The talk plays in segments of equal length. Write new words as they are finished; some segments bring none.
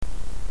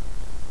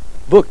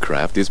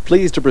Bookcraft is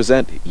pleased to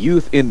present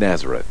Youth in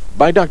Nazareth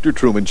by Dr.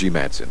 Truman G.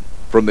 Madsen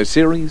from the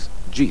series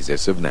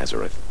Jesus of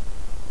Nazareth.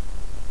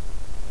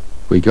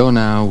 We go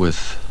now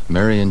with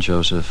Mary and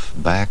Joseph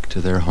back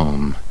to their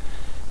home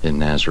in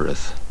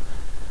Nazareth.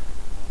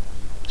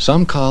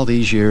 Some call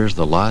these years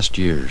the lost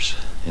years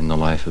in the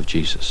life of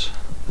Jesus.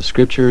 The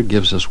scripture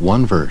gives us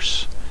one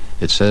verse.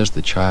 It says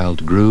the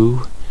child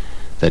grew,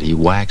 that he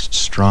waxed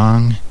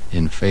strong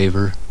in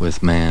favor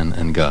with man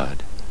and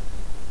God.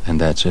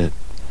 And that's it.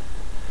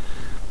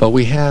 But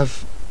we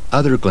have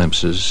other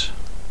glimpses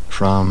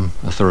from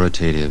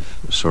authoritative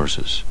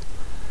sources.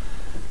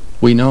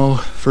 We know,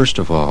 first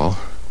of all,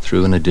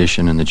 through an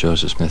addition in the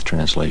Joseph Smith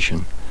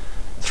translation,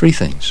 three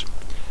things.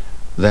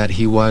 That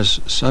he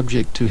was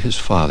subject to his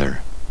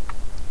father,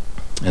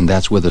 and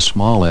that's with a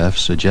small f,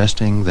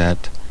 suggesting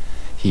that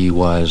he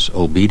was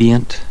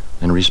obedient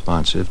and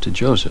responsive to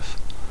Joseph.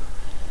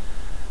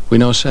 We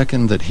know,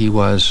 second, that he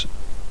was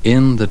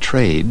in the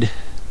trade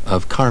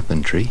of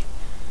carpentry,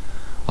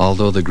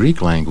 although the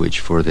Greek language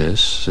for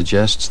this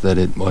suggests that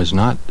it was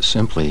not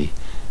simply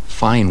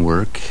fine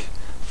work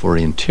for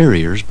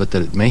interiors, but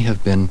that it may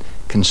have been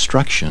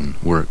construction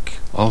work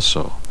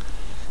also.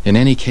 In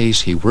any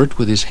case, he worked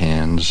with his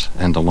hands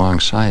and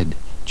alongside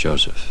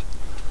Joseph.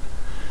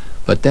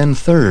 But then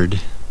third,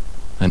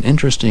 an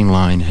interesting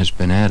line has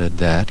been added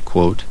that,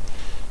 quote,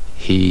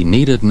 he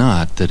needed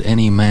not that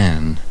any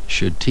man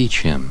should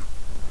teach him.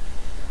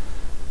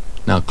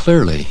 Now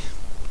clearly,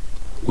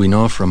 we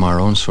know from our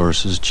own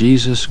sources,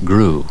 Jesus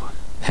grew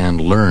and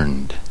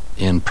learned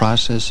in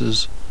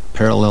processes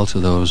parallel to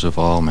those of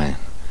all man.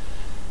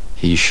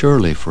 He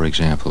surely, for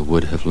example,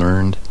 would have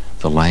learned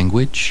the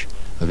language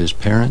of his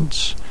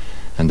parents,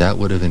 and that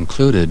would have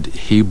included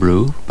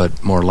Hebrew,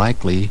 but more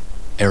likely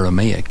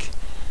Aramaic.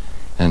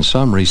 And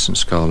some recent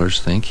scholars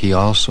think he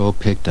also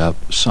picked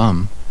up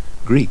some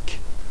Greek.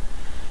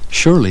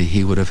 Surely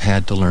he would have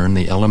had to learn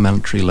the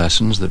elementary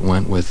lessons that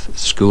went with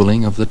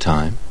schooling of the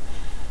time,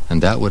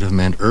 and that would have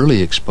meant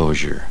early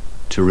exposure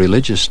to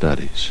religious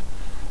studies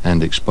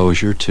and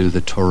exposure to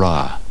the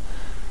Torah,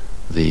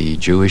 the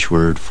Jewish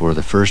word for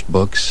the first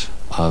books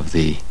of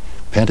the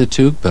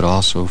Pentateuch, but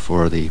also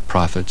for the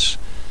prophets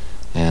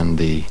and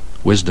the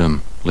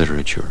wisdom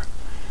literature.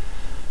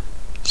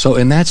 So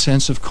in that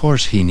sense, of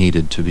course, he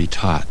needed to be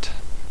taught.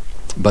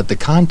 But the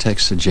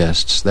context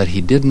suggests that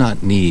he did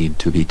not need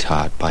to be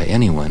taught by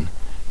anyone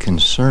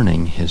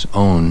concerning his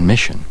own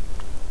mission,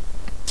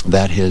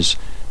 that his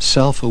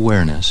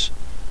self-awareness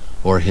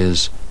or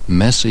his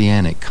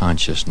messianic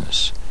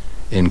consciousness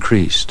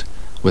increased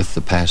with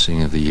the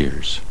passing of the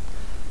years.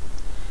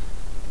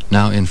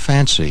 Now in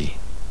fancy,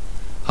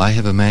 I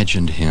have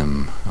imagined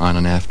him on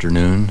an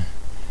afternoon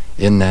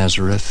in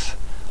Nazareth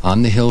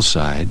on the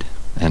hillside,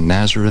 and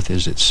Nazareth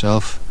is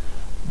itself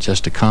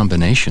just a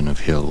combination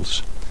of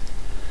hills,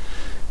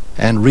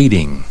 and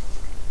reading.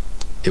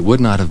 It would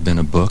not have been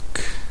a book,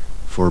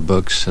 for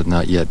books had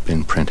not yet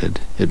been printed.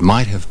 It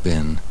might have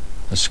been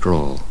a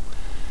scroll.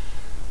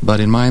 But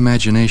in my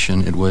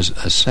imagination, it was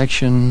a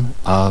section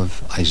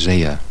of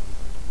Isaiah.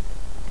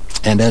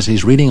 And as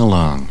he's reading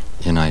along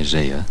in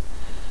Isaiah,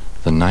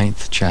 the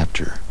 9th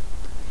chapter,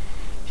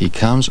 he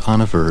comes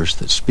on a verse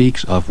that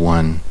speaks of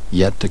one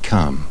yet to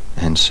come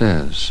and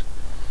says,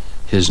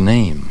 his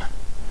name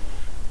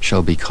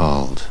shall be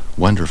called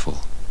Wonderful,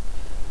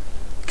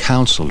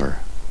 Counselor,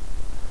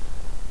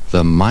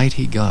 the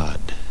Mighty God,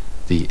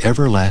 the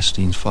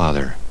Everlasting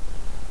Father,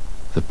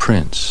 the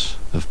Prince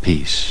of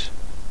Peace.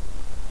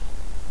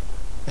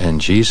 And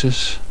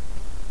Jesus,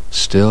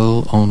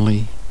 still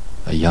only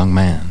a young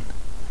man,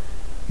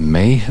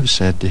 may have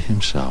said to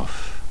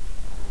himself,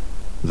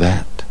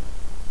 that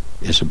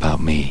is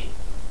about me.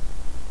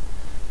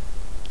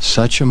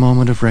 Such a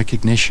moment of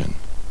recognition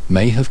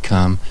may have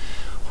come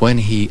when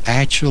he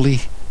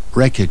actually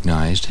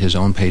recognized his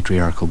own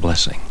patriarchal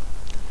blessing.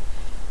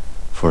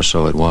 For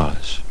so it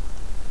was.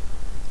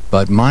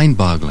 But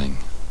mind-boggling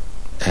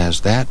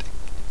as that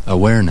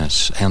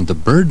awareness and the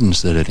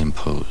burdens that it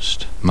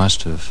imposed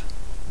must have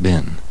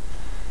been,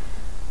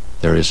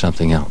 there is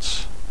something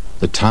else.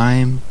 The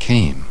time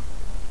came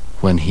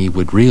when he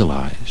would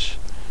realize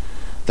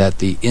that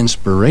the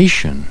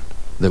inspiration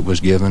that was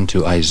given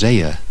to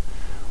Isaiah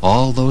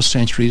all those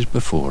centuries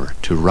before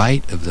to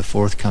write of the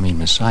forthcoming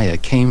Messiah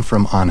came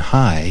from on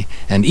high,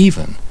 and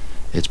even,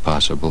 it's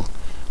possible,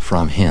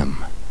 from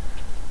him.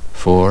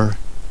 For,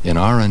 in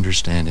our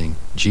understanding,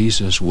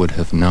 Jesus would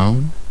have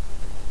known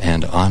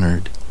and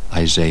honored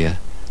Isaiah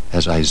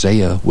as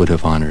Isaiah would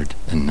have honored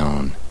and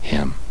known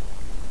him.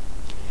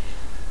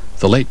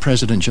 The late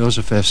President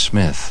Joseph F.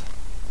 Smith,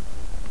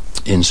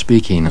 in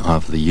speaking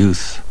of the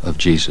youth of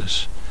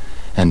Jesus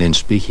and in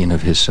speaking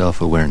of his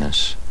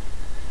self-awareness,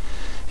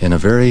 in a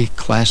very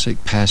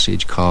classic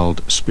passage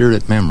called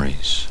Spirit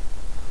Memories,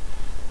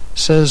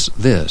 says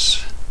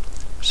this,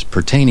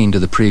 pertaining to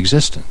the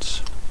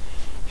preexistence.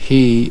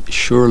 He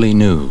surely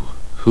knew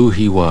who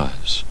he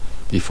was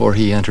before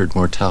he entered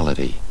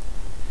mortality.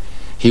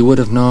 He would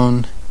have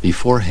known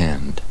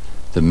beforehand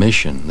the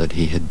mission that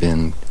he had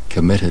been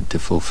committed to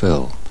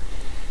fulfill.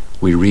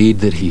 we read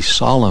that he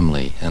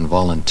solemnly and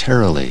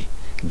voluntarily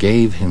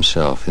gave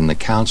himself in the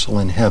council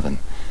in heaven,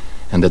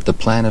 and that the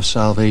plan of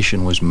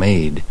salvation was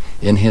made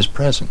in his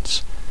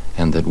presence,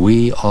 and that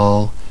we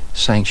all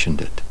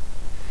sanctioned it.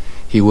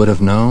 He would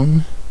have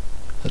known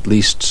at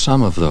least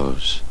some of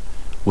those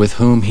with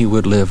whom he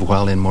would live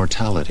while in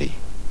mortality,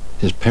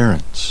 his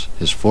parents,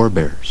 his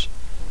forebears.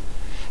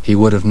 He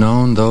would have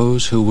known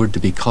those who were to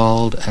be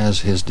called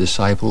as his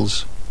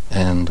disciples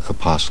and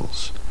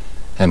apostles,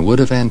 and would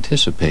have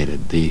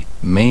anticipated the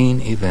main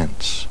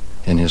events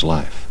in his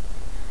life.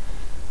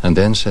 And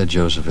then said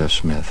Joseph F.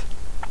 Smith,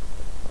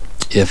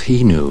 "If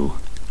he knew,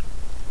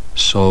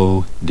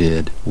 so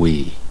did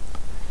we."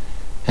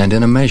 And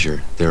in a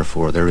measure,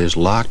 therefore, there is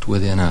locked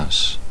within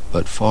us,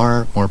 but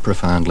far more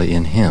profoundly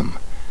in him,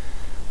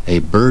 a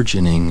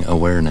burgeoning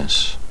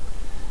awareness,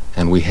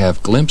 and we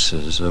have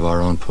glimpses of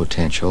our own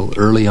potential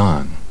early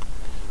on,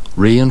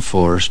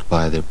 reinforced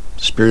by the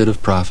spirit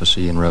of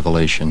prophecy and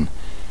revelation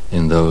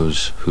in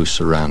those who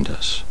surround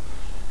us.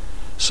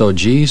 So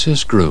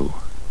Jesus grew,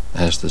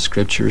 as the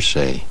Scriptures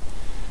say,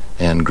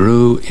 and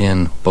grew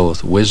in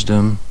both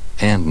wisdom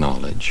and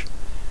knowledge,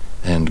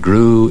 and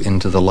grew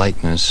into the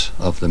likeness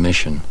of the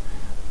mission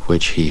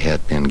which he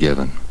had been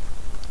given.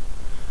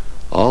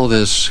 All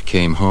this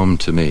came home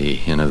to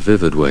me in a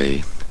vivid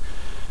way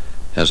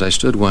as I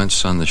stood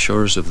once on the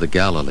shores of the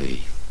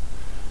Galilee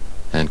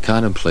and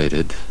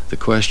contemplated the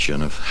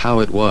question of how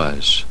it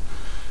was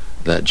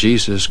that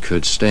Jesus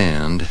could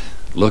stand,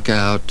 look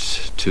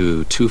out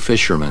to two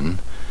fishermen,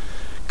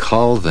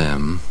 call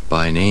them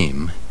by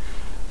name,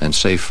 and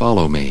say,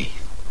 "Follow me."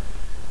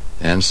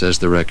 And, says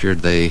the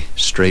record, they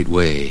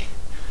straightway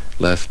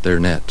left their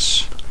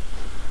nets.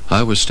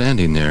 I was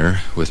standing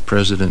there with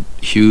President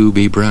Hugh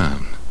B.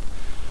 Brown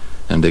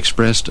and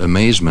expressed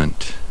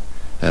amazement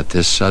at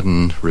this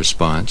sudden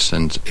response,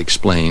 and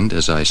explained,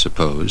 as I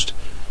supposed,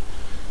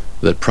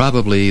 that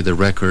probably the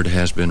record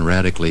has been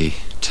radically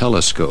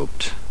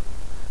telescoped,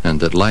 and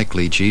that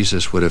likely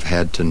Jesus would have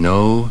had to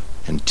know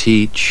and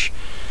teach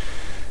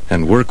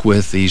and work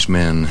with these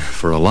men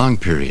for a long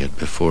period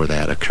before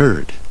that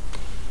occurred,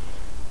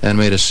 and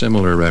made a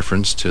similar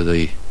reference to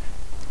the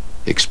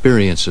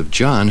experience of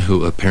John,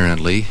 who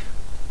apparently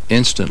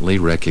instantly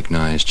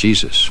recognized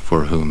Jesus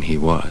for whom he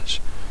was.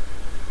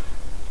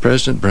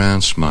 President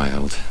Brown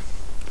smiled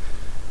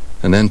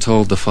and then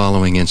told the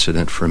following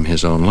incident from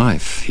his own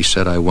life. He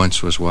said, "I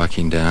once was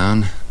walking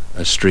down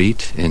a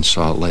street in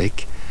Salt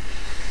Lake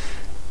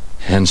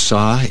and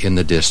saw in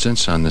the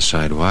distance on the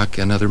sidewalk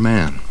another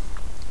man.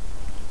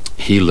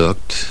 He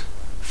looked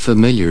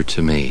familiar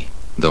to me,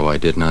 though I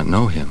did not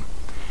know him.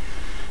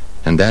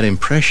 And that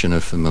impression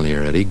of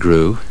familiarity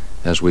grew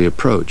as we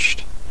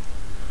approached.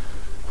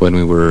 When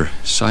we were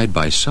side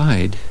by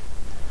side,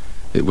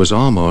 it was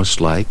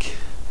almost like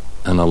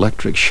an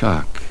electric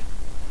shock.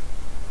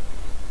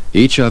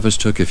 Each of us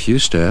took a few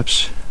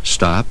steps,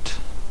 stopped,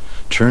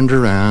 turned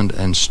around,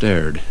 and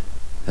stared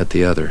at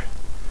the other,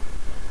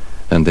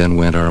 and then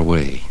went our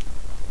way.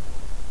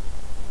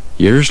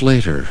 Years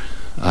later,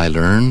 I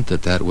learned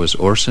that that was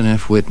Orson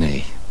F.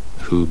 Whitney,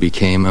 who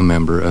became a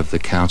member of the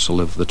Council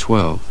of the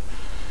 12,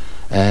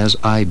 as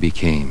I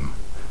became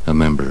a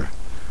member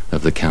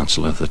of the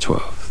Council of the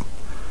 12.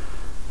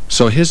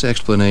 So his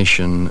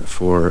explanation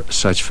for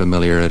such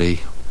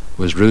familiarity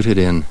was rooted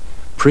in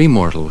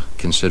premortal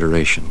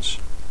considerations.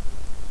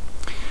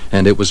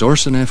 And it was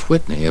Orson F.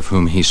 Whitney, of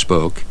whom he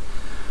spoke,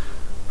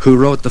 who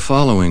wrote the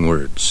following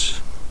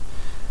words.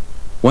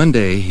 "One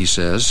day," he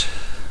says,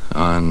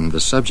 "on the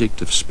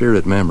subject of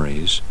spirit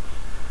memories,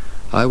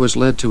 I was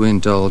led to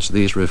indulge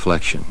these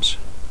reflections.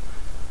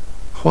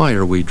 Why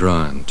are we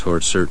drawn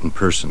toward certain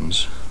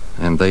persons,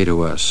 and they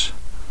to us,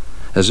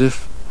 as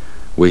if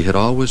we had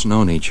always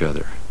known each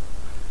other?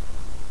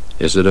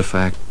 Is it a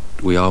fact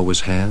we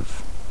always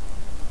have?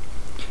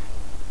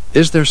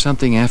 Is there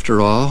something,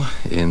 after all,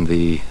 in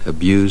the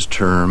abused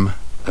term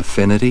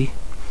affinity?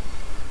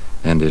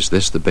 And is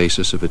this the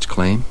basis of its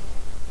claim?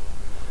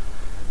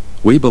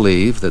 We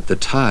believe that the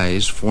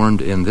ties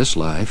formed in this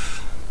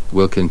life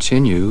will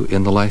continue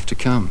in the life to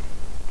come.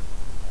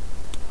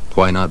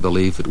 Why not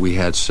believe that we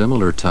had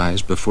similar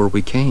ties before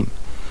we came,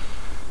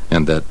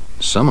 and that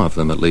some of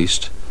them, at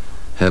least,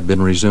 have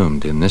been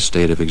resumed in this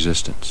state of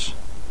existence?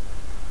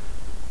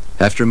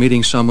 After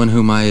meeting someone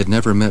whom I had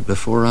never met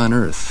before on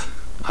earth,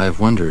 I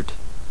have wondered,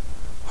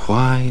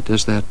 why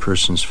does that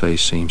person's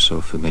face seem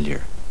so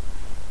familiar?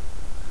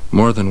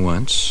 More than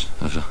once,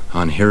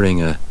 on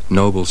hearing a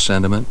noble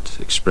sentiment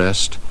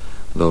expressed,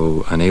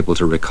 though unable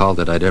to recall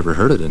that I'd ever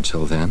heard it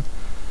until then,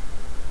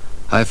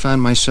 I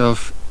found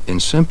myself in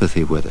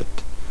sympathy with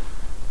it,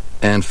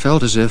 and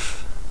felt as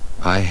if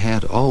I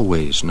had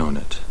always known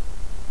it.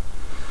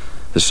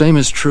 The same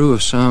is true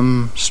of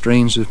some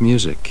strains of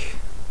music.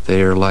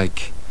 They are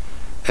like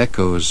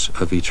echoes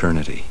of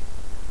eternity.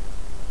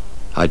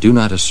 I do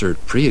not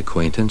assert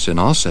pre-acquaintance in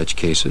all such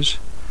cases,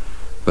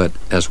 but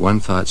as one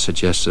thought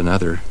suggests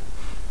another,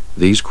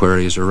 these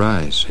queries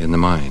arise in the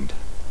mind.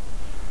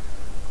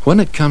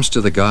 When it comes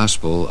to the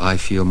gospel, I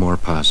feel more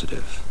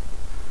positive.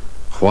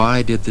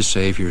 Why did the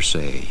Savior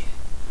say,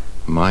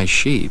 "My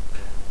sheep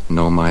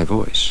know my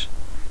voice"?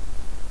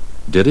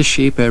 Did a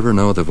sheep ever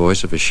know the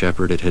voice of a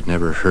shepherd it had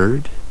never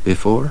heard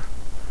before?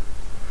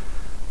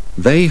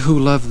 They who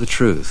love the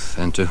truth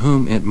and to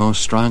whom it most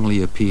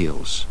strongly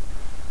appeals,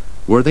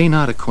 were they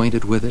not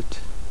acquainted with it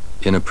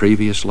in a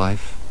previous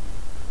life?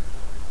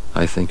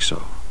 I think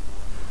so.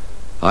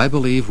 I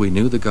believe we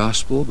knew the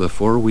gospel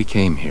before we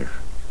came here,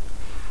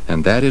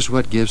 and that is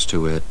what gives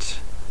to it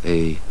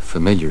a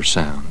familiar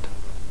sound.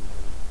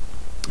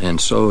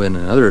 And so, in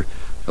another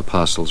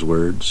apostle's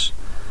words,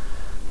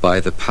 by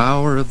the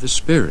power of the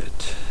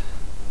Spirit,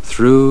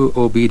 through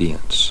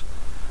obedience,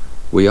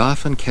 we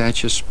often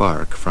catch a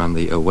spark from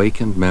the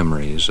awakened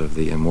memories of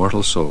the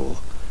immortal soul,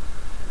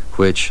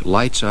 which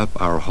lights up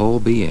our whole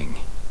being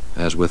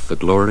as with the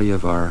glory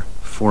of our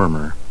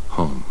former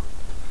home.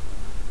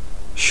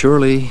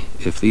 Surely,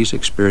 if these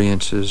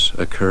experiences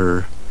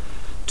occur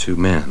to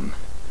men,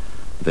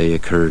 they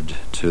occurred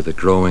to the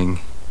growing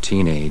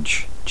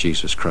teenage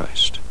Jesus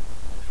Christ.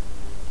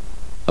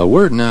 A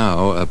word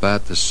now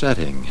about the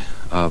setting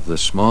of the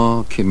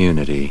small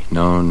community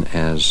known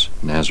as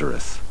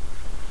Nazareth.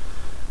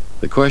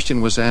 The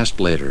question was asked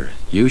later,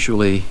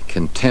 usually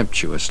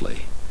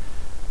contemptuously,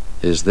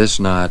 is this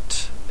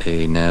not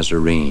a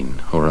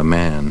Nazarene or a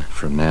man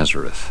from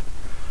Nazareth?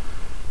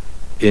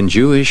 In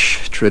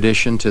Jewish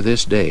tradition to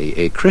this day,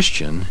 a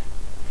Christian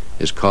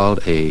is called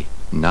a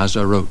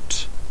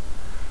Nazarot.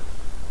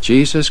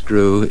 Jesus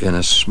grew in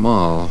a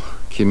small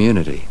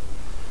community,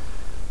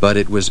 but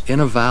it was in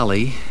a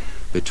valley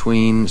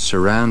between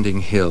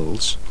surrounding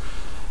hills,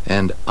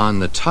 and on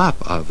the top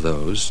of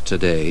those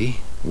today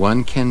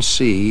one can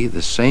see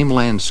the same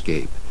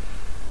landscape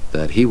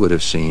that he would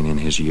have seen in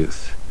his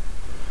youth.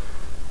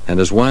 And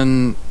as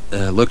one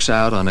looks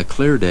out on a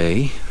clear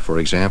day, for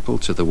example,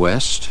 to the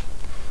west,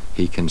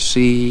 he can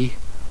see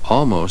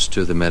almost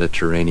to the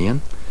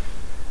Mediterranean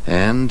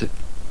and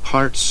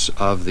parts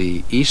of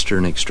the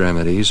eastern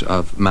extremities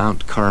of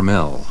Mount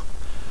Carmel,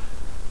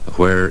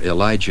 where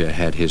Elijah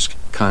had his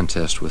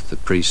contest with the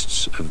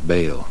priests of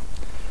Baal.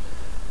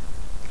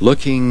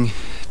 Looking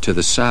to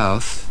the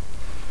south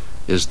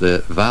is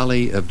the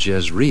valley of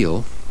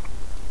Jezreel,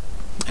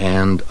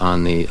 and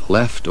on the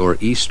left or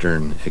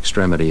eastern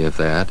extremity of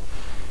that,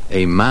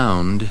 a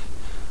mound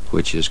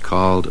which is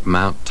called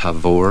Mount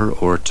Tabor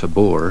or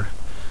Tabor,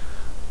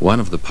 one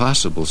of the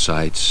possible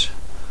sites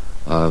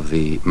of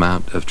the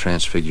Mount of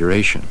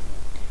Transfiguration.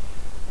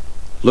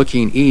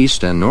 Looking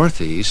east and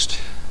northeast,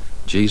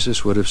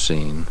 Jesus would have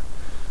seen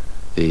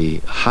the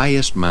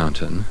highest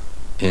mountain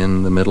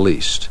in the Middle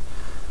East,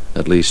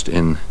 at least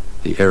in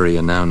the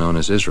area now known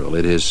as Israel.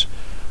 It is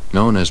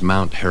known as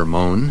Mount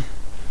Hermon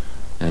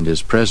and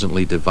is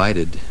presently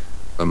divided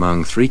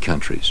among 3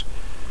 countries.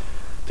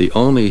 The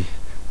only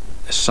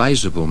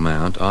sizable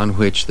mount on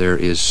which there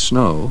is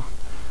snow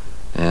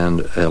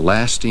and a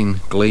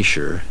lasting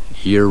glacier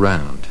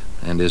year-round,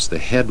 and is the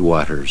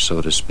headwaters,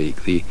 so to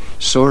speak, the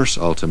source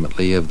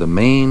ultimately of the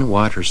main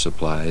water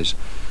supplies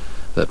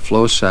that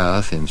flow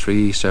south in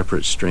 3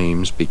 separate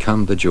streams,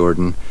 become the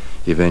Jordan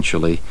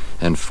eventually,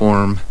 and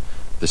form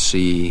the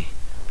sea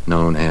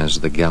known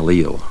as the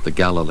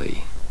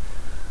Galilee.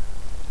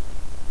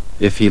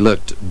 If he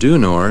looked due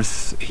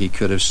north, he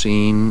could have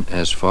seen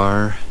as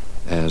far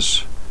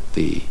as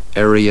the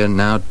area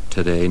now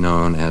today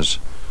known as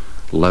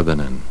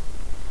Lebanon.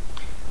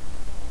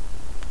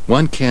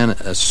 One can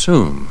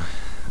assume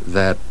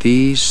that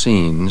these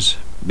scenes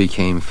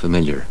became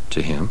familiar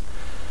to him,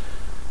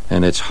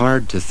 and it's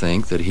hard to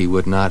think that he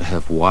would not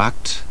have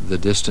walked the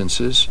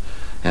distances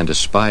and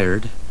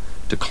aspired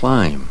to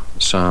climb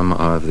some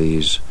of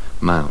these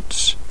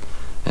mounts,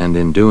 and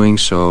in doing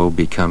so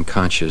become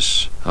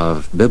conscious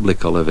of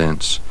biblical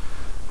events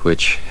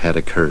which had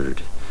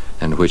occurred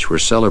and which were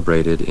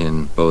celebrated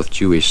in both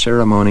Jewish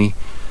ceremony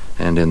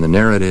and in the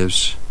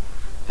narratives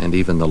and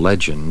even the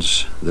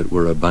legends that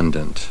were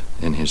abundant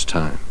in his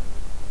time.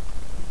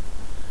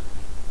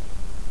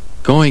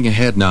 Going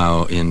ahead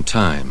now in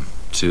time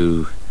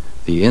to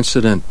the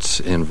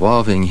incident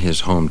involving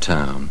his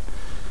hometown,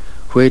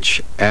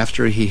 which,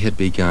 after he had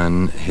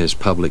begun his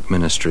public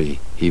ministry,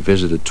 he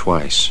visited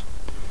twice.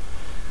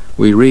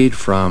 We read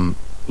from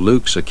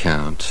Luke's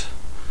account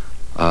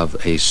of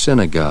a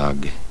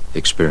synagogue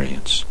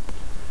experience.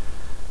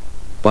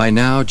 By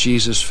now,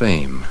 Jesus'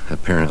 fame,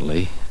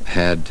 apparently,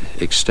 had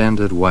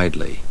extended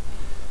widely.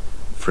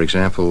 For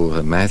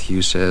example,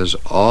 Matthew says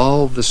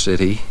all the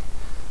city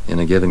in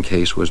a given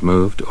case was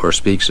moved, or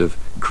speaks of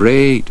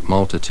great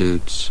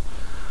multitudes,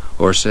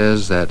 or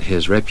says that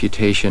his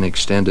reputation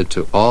extended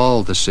to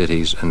all the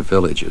cities and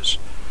villages.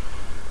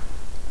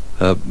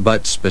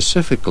 But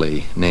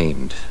specifically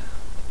named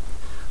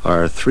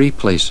are 3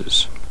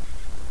 places: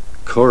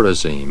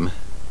 Chorazim,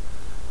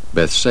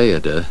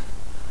 Bethsaida,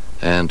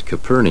 and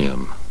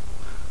Capernaum,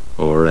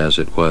 or as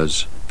it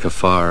was,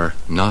 Kafar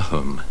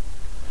Nahum.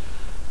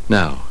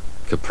 Now,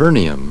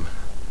 Capernaum,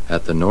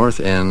 at the north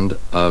end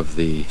of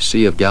the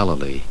Sea of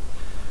Galilee,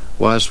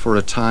 was for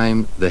a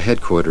time the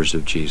headquarters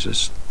of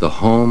Jesus,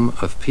 the home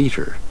of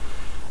Peter,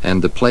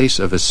 and the place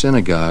of a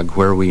synagogue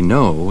where we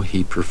know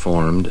he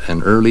performed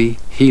an early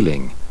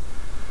healing.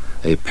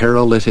 A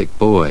paralytic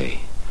boy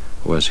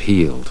was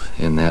healed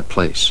in that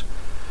place.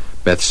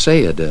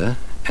 Bethsaida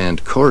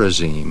and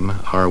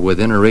Chorazim are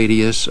within a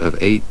radius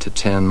of 8 to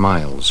 10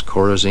 miles,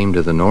 Chorazim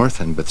to the north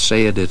and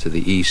Bethsaida to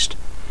the east.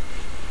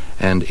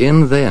 And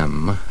in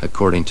them,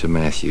 according to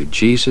Matthew,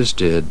 Jesus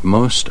did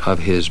most of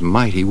his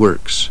mighty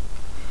works.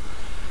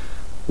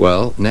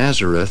 Well,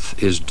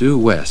 Nazareth is due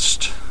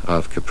west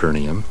of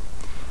Capernaum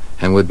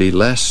and would be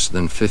less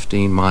than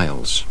 15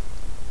 miles.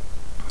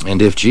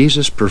 And if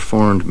Jesus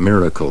performed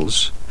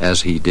miracles,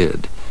 as he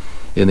did,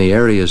 in the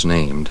areas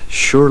named,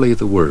 surely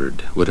the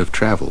word would have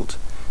traveled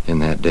in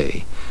that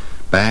day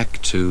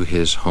back to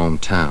his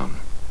hometown.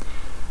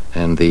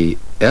 And the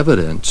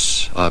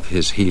evidence of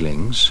his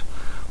healings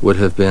would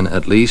have been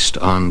at least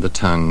on the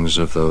tongues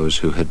of those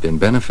who had been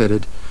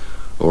benefited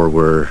or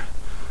were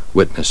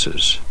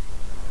witnesses.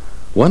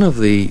 One of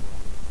the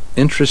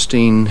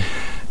interesting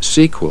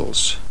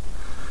sequels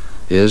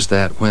is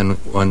that when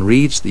one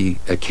reads the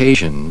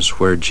occasions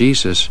where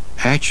Jesus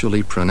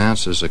actually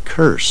pronounces a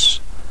curse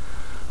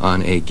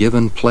on a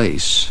given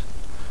place,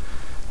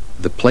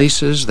 the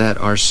places that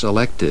are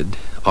selected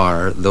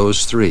are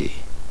those three.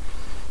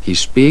 He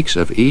speaks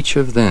of each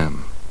of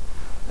them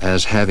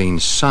as having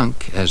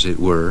sunk, as it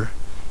were,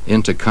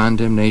 into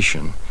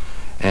condemnation,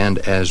 and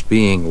as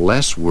being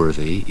less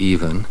worthy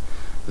even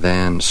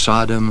than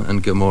Sodom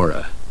and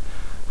Gomorrah,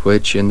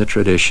 which in the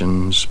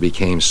traditions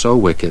became so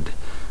wicked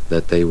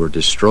that they were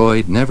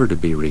destroyed, never to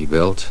be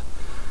rebuilt,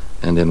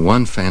 and in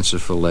one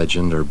fanciful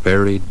legend are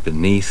buried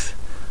beneath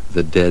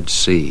the Dead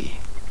Sea.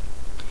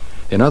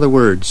 In other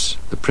words,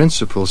 the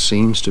principle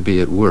seems to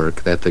be at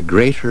work that the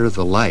greater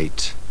the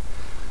light,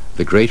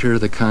 the greater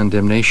the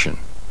condemnation,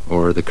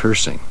 or the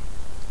cursing.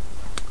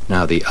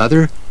 Now, the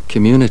other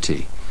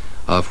community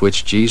of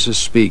which Jesus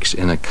speaks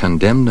in a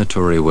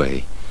condemnatory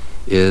way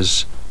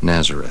is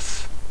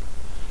Nazareth.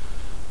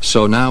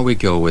 So now we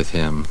go with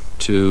him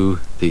to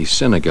the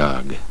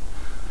synagogue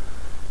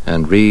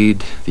and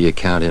read the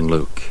account in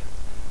Luke.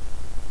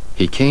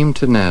 He came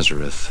to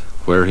Nazareth,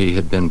 where he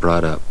had been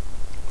brought up,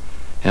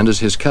 and as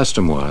his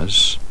custom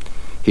was,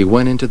 he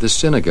went into the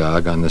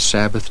synagogue on the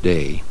Sabbath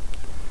day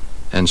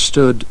and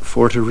stood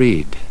for to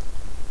read.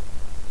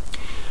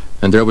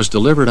 And there was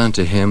delivered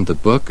unto him the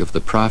book of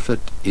the prophet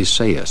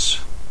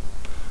Esaias,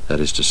 that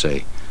is to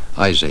say,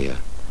 Isaiah.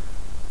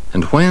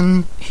 And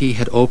when he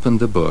had opened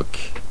the book,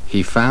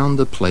 he found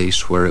the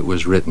place where it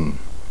was written.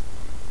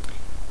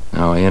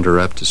 Now I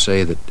interrupt to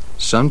say that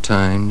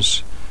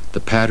sometimes the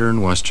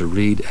pattern was to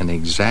read an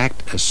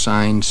exact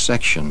assigned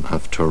section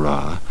of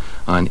Torah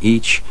on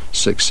each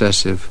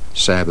successive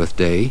Sabbath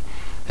day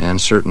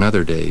and certain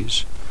other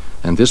days.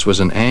 And this was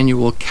an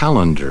annual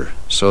calendar,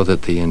 so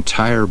that the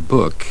entire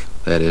book,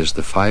 that is,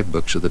 the 5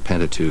 books of the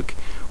Pentateuch,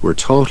 were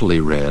totally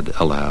read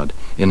aloud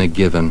in a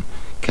given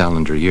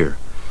calendar year.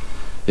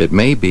 It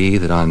may be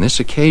that on this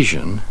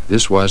occasion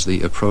this was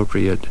the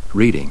appropriate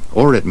reading,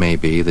 or it may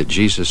be that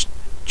Jesus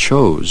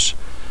chose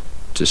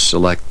to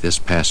select this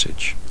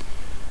passage.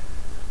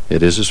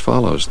 It is as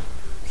follows: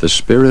 The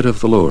Spirit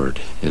of the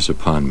Lord is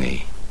upon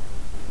me,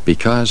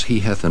 because he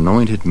hath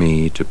anointed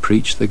me to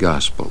preach the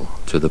gospel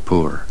to the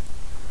poor.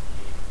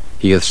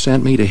 He hath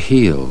sent me to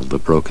heal the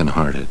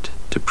brokenhearted,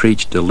 to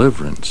preach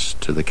deliverance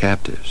to the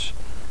captives,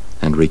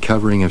 and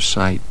recovering of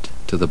sight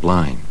to the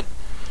blind,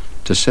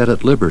 to set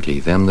at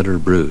liberty them that are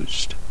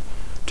bruised,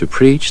 to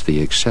preach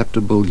the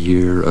acceptable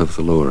year of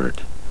the Lord,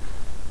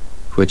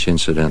 which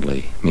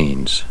incidentally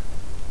means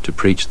to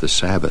preach the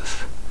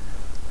Sabbath.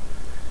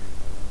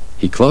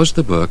 He closed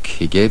the book,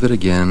 he gave it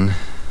again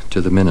to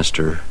the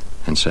minister,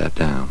 and sat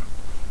down.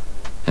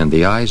 And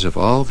the eyes of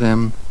all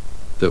them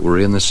that were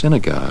in the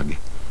synagogue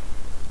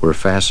were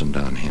fastened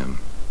on him.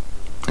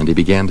 And he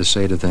began to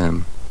say to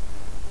them,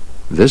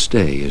 This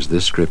day is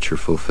this scripture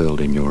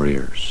fulfilled in your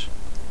ears.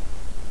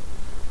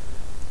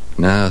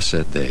 Now,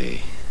 said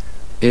they,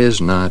 Is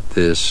not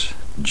this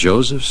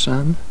Joseph's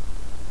son?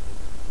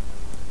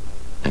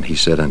 And he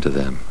said unto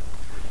them,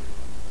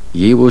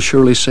 Ye will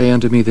surely say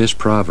unto me this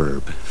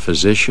proverb,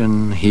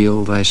 Physician,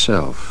 heal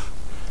thyself.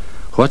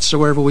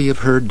 Whatsoever we have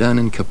heard done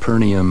in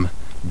Capernaum,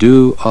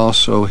 do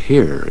also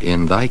here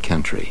in thy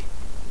country.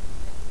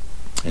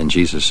 And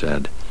Jesus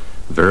said,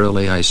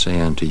 Verily I say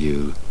unto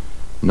you,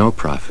 no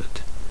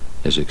prophet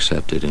is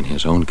accepted in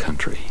his own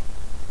country.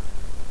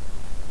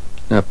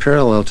 Now,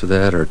 parallel to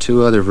that are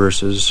 2 other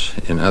verses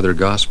in other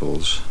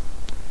Gospels,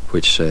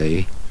 which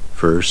say,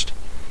 first,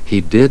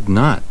 he did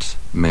not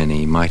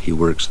many mighty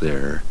works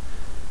there,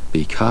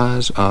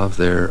 because of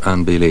their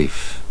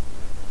unbelief.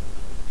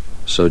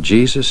 So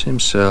Jesus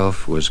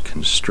himself was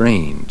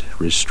constrained,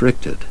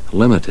 restricted,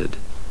 limited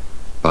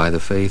by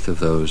the faith of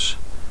those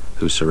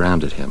who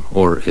surrounded him,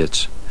 or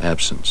its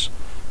absence.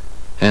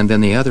 And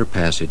then the other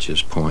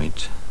passages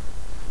point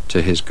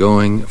to his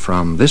going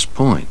from this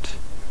point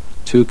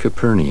to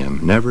Capernaum,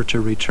 never to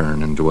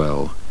return and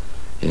dwell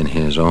in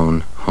his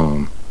own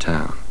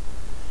hometown.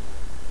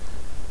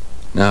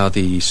 Now,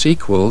 the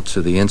sequel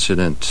to the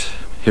incident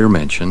here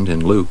mentioned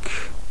in Luke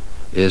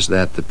is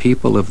that the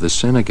people of the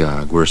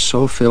synagogue were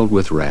so filled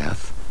with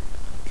wrath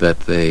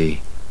that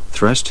they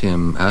thrust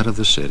him out of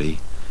the city,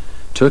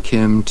 took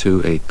him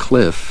to a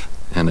cliff,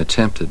 and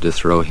attempted to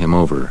throw him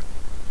over.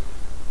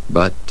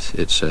 But,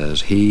 it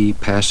says, he,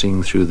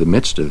 passing through the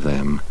midst of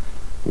them,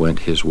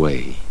 went his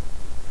way.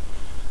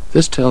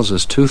 This tells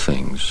us two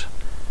things.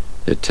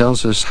 It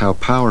tells us how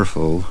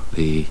powerful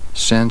the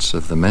sense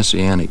of the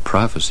messianic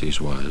prophecies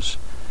was,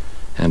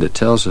 and it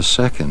tells us,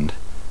 second,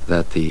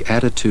 that the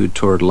attitude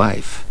toward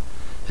life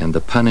and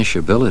the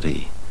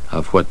punishability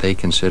of what they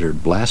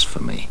considered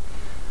blasphemy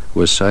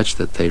was such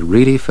that they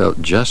really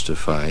felt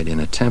justified in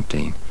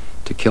attempting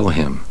to kill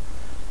him.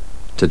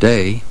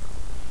 Today,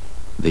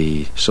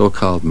 the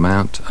so-called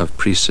Mount of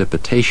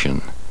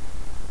Precipitation,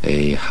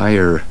 a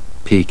higher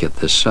peak at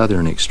the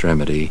southern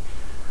extremity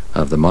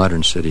of the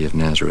modern city of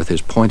Nazareth,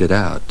 is pointed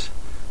out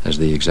as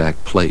the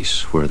exact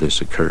place where this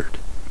occurred.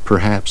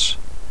 Perhaps,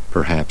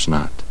 perhaps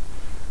not.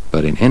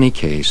 But in any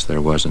case,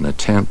 there was an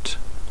attempt,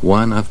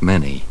 one of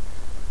many,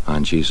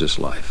 on Jesus'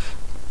 life.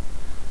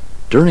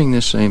 During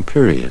this same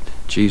period,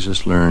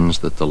 Jesus learns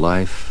that the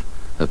life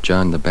of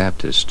John the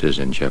Baptist is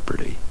in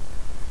jeopardy.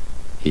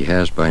 He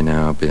has by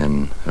now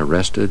been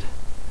arrested,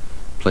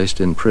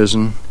 placed in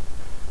prison,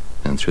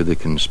 and through the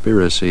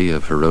conspiracy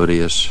of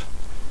Herodias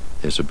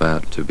is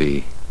about to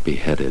be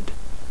beheaded.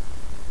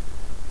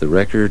 The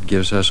record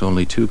gives us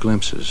only two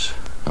glimpses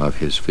of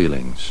his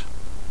feelings.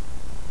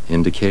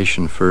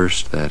 Indication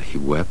first that he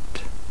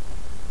wept,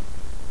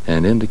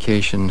 and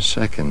indication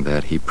second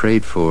that he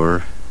prayed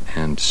for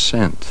and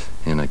sent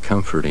in a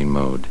comforting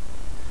mode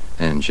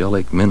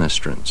angelic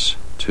ministrants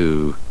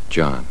to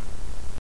John.